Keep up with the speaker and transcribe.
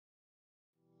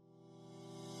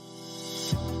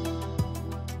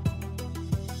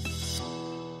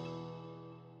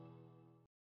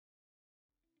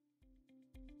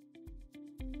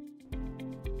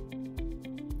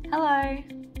Hello!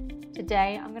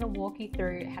 Today I'm going to walk you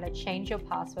through how to change your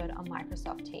password on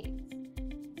Microsoft Teams.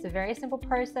 It's a very simple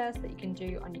process that you can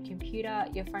do on your computer,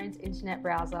 your phone's internet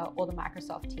browser, or the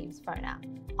Microsoft Teams phone app.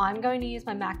 I'm going to use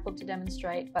my MacBook to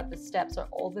demonstrate, but the steps are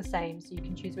all the same, so you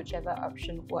can choose whichever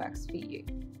option works for you.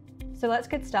 So let's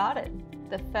get started.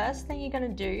 The first thing you're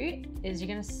going to do is you're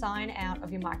going to sign out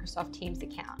of your Microsoft Teams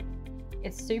account.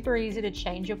 It's super easy to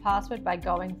change your password by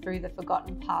going through the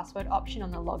forgotten password option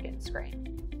on the login screen.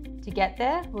 To get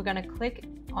there, we're going to click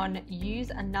on Use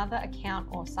Another Account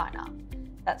or Sign Up.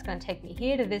 That's going to take me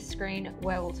here to this screen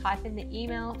where we'll type in the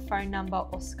email, phone number,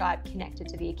 or Skype connected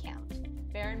to the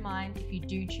account. Bear in mind, if you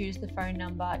do choose the phone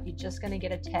number, you're just going to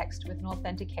get a text with an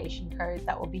authentication code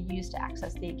that will be used to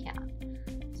access the account.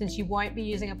 Since you won't be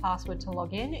using a password to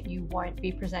log in, you won't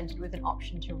be presented with an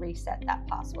option to reset that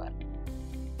password.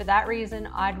 For that reason,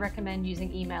 I'd recommend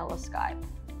using email or Skype.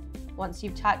 Once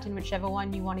you've typed in whichever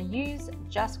one you want to use,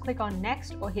 just click on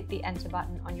Next or hit the Enter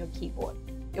button on your keyboard.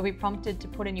 You'll be prompted to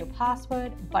put in your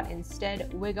password, but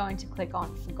instead we're going to click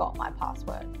on Forgot My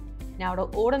Password. Now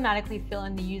it'll automatically fill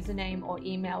in the username or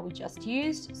email we just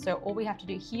used, so all we have to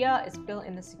do here is fill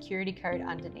in the security code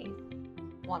underneath.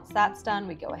 Once that's done,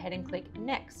 we go ahead and click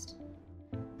Next.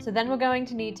 So then we're going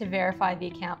to need to verify the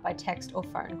account by text or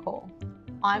phone call.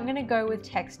 I'm going to go with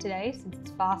text today since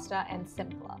it's faster and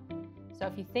simpler. So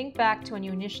if you think back to when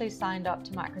you initially signed up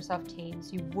to Microsoft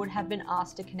Teams, you would have been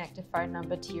asked to connect a phone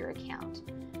number to your account.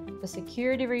 For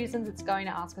security reasons, it's going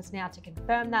to ask us now to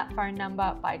confirm that phone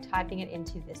number by typing it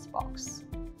into this box.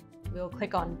 We'll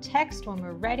click on Text when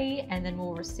we're ready, and then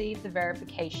we'll receive the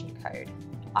verification code.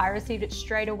 I received it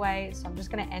straight away, so I'm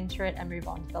just going to enter it and move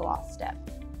on to the last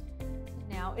step.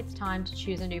 Now it's time to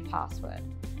choose a new password.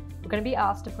 We're going to be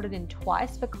asked to put it in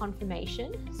twice for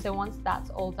confirmation, so once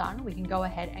that's all done, we can go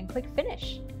ahead and click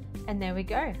Finish. And there we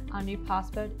go, our new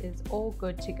password is all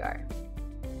good to go.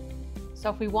 So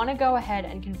if we want to go ahead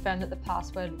and confirm that the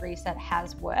password reset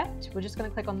has worked, we're just going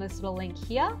to click on this little link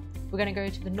here. We're going to go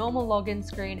to the normal login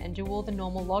screen and do all the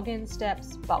normal login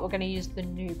steps, but we're going to use the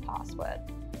new password.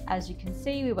 As you can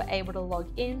see, we were able to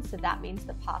log in, so that means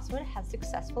the password has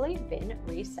successfully been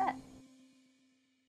reset.